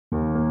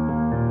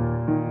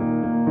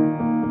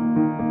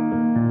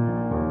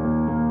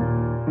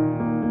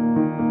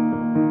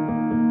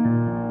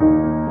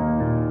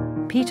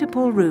Peter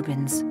Paul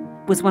Rubens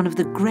was one of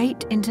the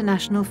great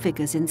international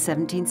figures in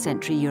 17th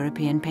century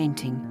European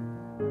painting.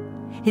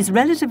 His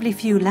relatively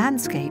few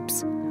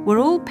landscapes were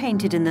all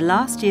painted in the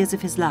last years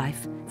of his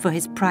life for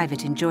his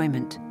private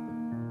enjoyment.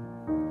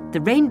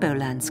 The rainbow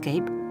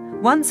landscape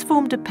once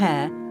formed a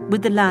pair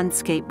with the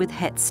landscape with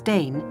Het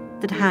Steen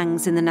that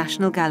hangs in the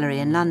National Gallery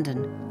in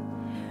London.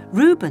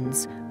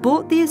 Rubens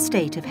bought the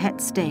estate of Het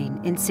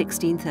Steen in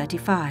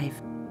 1635.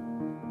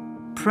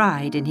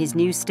 Pride in his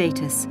new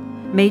status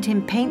made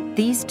him paint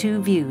these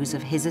two views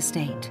of his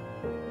estate.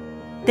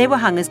 They were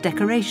hung as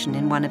decoration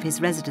in one of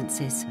his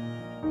residences.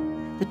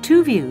 The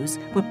two views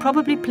were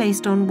probably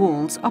placed on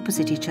walls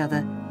opposite each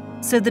other,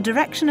 so the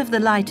direction of the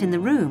light in the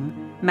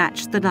room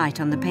matched the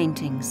light on the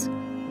paintings.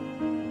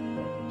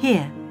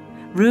 Here,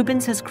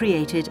 Rubens has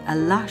created a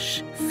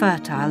lush,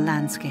 fertile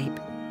landscape.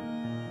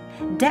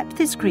 Depth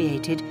is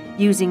created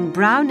using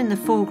brown in the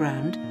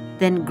foreground,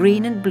 then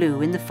green and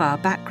blue in the far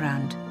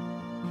background.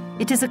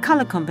 It is a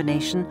colour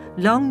combination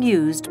long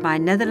used by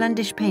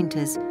Netherlandish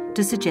painters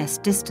to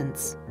suggest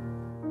distance.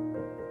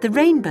 The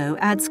rainbow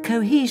adds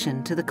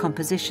cohesion to the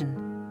composition.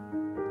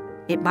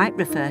 It might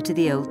refer to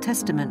the Old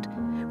Testament,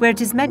 where it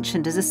is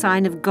mentioned as a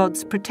sign of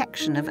God's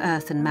protection of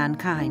earth and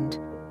mankind.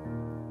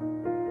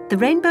 The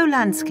rainbow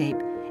landscape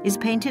is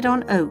painted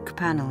on oak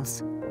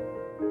panels.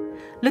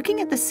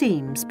 Looking at the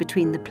seams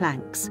between the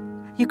planks,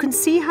 you can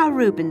see how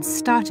Rubens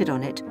started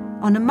on it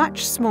on a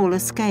much smaller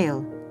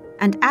scale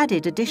and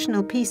added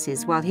additional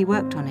pieces while he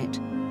worked on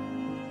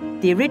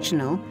it. The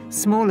original,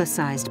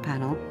 smaller-sized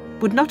panel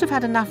would not have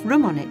had enough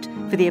room on it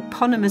for the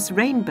eponymous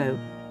rainbow,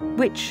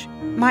 which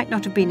might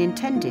not have been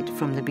intended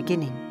from the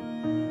beginning.